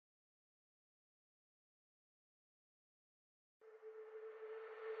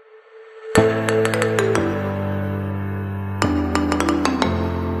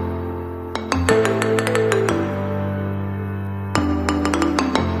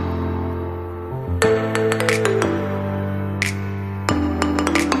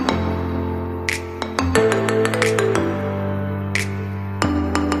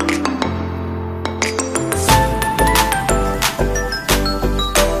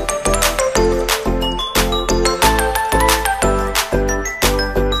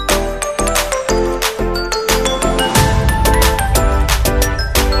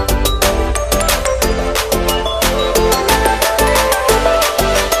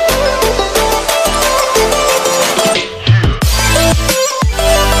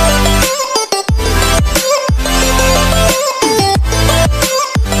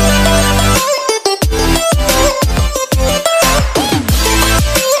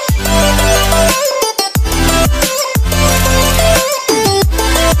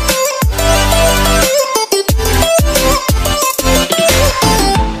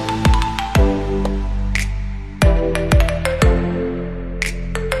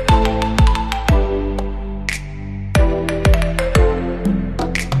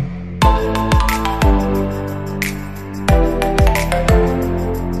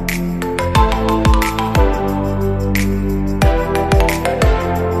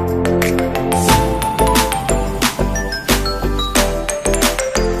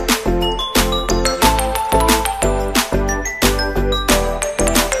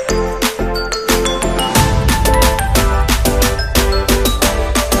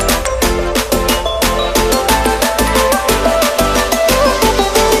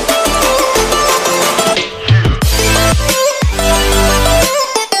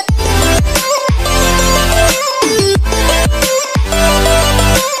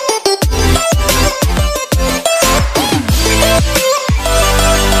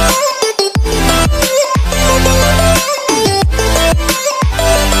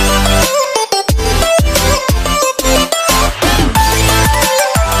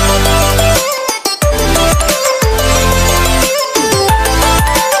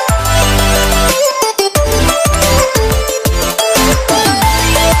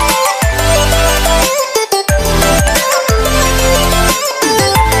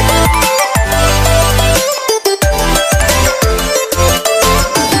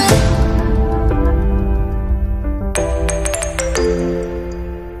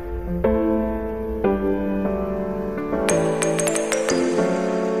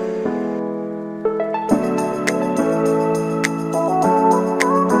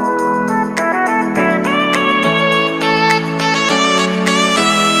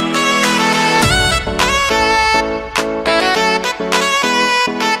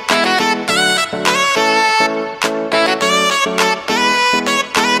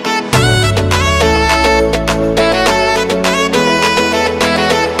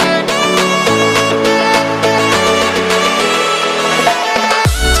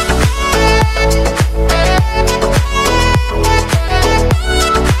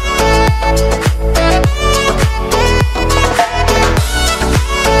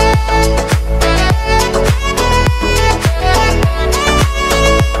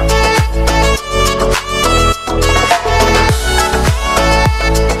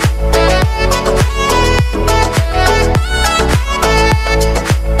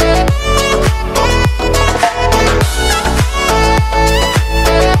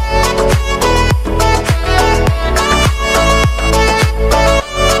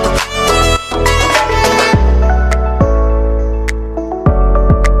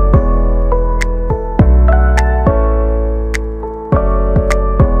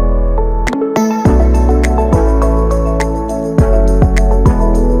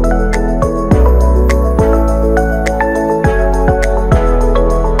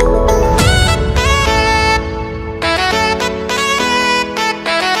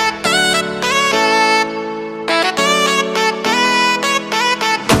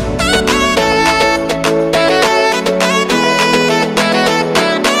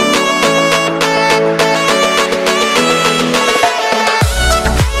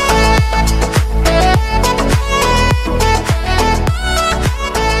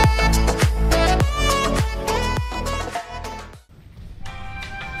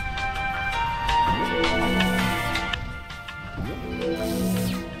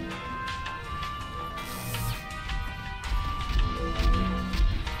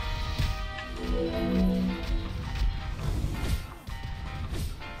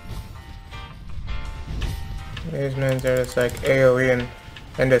These men are just like AoE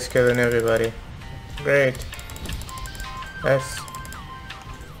and just killing everybody. Great. I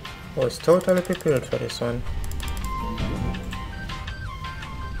was totally prepared for this one.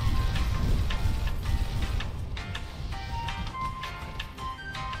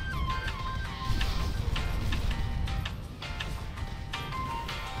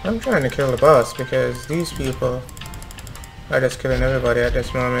 I'm trying to kill the boss because these people are just killing everybody at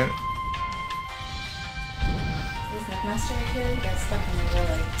this moment. This McMaster kid got stuck in the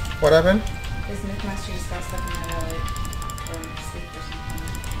relic. What happened? This McMaster just got stuck in the relic. Or sleep or something.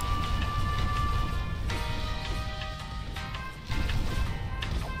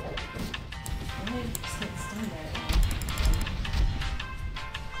 Why did you just get stunned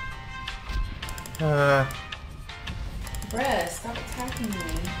there? Bruh, stop attacking me.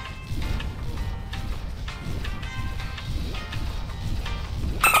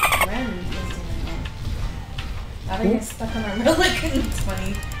 Ren is doing it. I think it's stuck on our relic in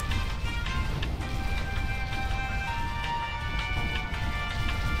 20.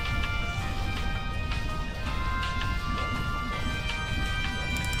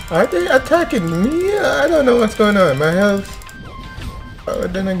 Are they attacking me? I don't know what's going on. My health.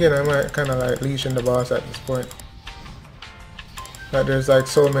 But then again, I might kind of like leashing the boss at this point. But there's like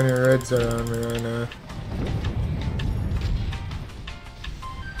so many reds around me right now.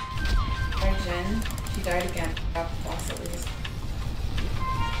 Right, Jen. She died again. Got the boss at least.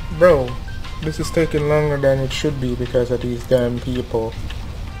 Bro, this is taking longer than it should be because of these damn people.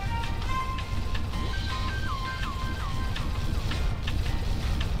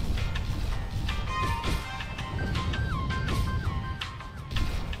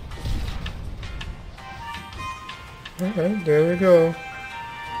 Alright, there we go.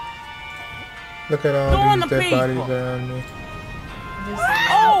 Look at all these dead bodies around me.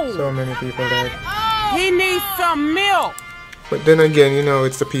 Oh! So many people dead. He needs some milk! But then again, you know,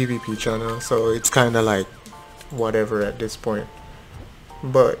 it's the PvP channel, so it's kinda like whatever at this point.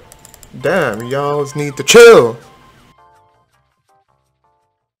 But damn, y'all need to chill!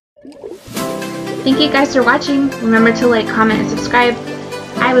 Thank you guys for watching. Remember to like, comment, and subscribe.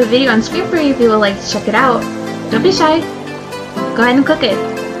 I have a video on screen for you if you would like to check it out. Don't be shy. Go ahead and click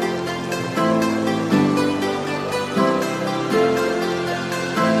it.